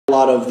a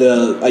lot of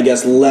the, I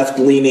guess,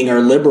 left-leaning or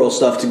liberal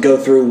stuff to go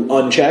through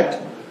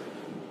unchecked?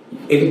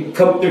 It can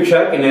come through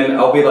check, and then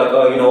I'll be like,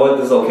 oh, you know what,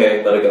 this is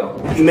okay, let it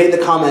go. You made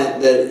the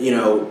comment that, you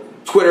know,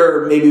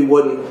 Twitter maybe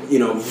wouldn't, you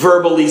know,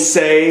 verbally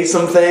say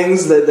some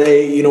things that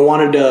they, you know,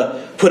 wanted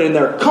to put in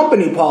their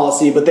company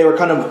policy, but they were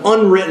kind of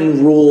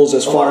unwritten rules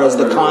as far as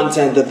the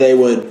content that they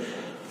would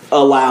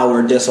allow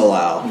or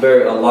disallow.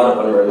 A lot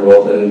of unwritten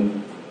rules,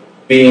 and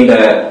being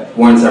that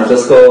we're in San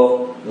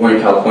Francisco, we're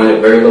in California,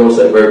 very little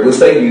state, very blue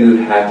state, you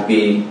have to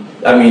be,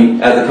 I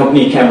mean, as a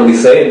company you can't really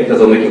say it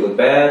because it'll make you look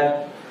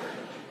bad,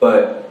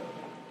 but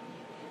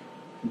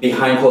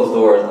behind closed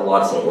doors, a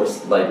lot of stuff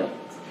was like,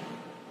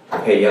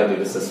 hey, you have to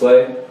do this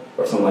way,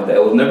 or something like that.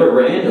 It was never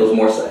written, it was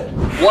more said.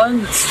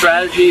 One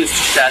strategy is to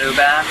shadow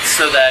ban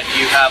so that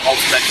you have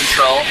ultimate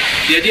control.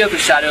 The idea of the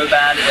shadow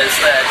ban is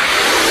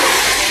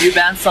that you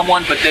ban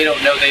someone but they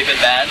don't know they've been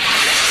banned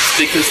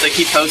because they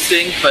keep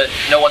posting but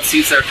no one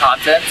sees their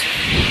content.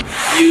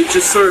 You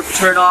just sort of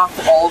turn off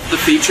all of the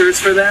features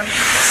for them,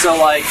 so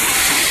like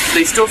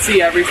they still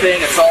see everything,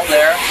 it's all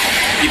there.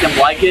 You can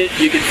like it,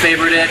 you can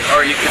favorite it,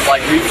 or you can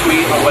like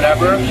retweet or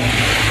whatever.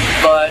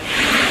 But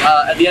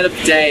at the end of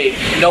the day,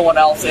 no one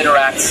else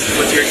interacts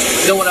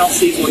with no one else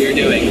sees what you're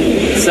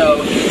doing.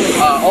 So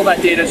all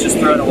that data is just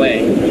thrown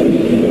away.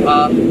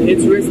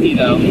 It's risky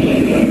though.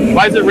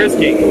 Why is it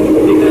risky?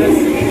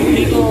 Because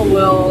people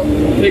will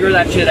figure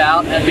that shit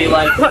out and be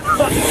like,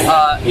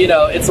 you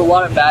know, it's a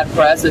lot of bad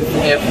press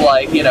if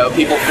like, you know,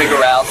 people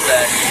figure out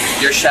that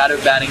you're shadow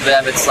banning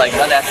them. It's like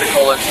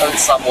unethical in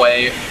some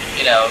way,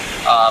 you know.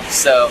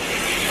 So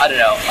I don't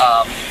know.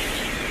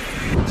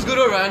 Just go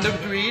to a random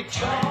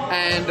tweet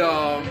and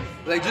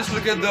like just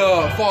look at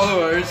the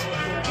followers.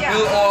 Yeah.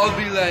 It'll all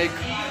be like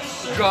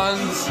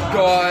guns,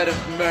 God,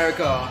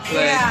 America, like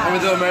and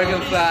with the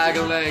American flag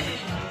and like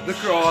the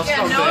cross. Yeah,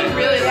 something. no one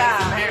really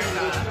likes America.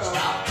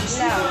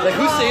 No. Like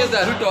who says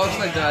that? Who talks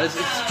like that? It's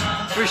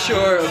for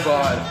sure a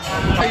bot.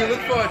 You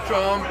look for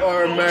Trump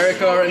or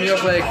America and you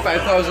have like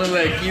 5,000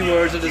 like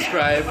keywords to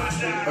describe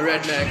a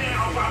redneck,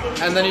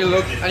 and then you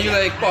look and you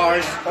like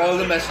parse all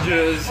the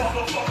messages,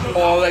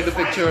 all like the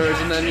pictures,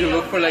 and then you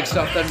look for like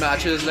stuff that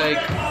matches like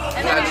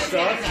that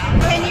stuff.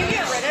 Can you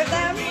get rid of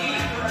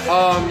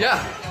them?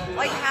 Yeah.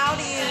 Like how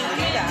do you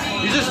do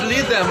that? You just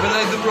delete them, but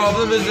like the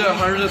problem is there are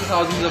hundreds of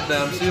thousands of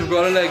them, so you've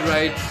got to like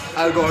write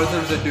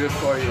algorithms that do it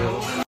for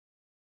you.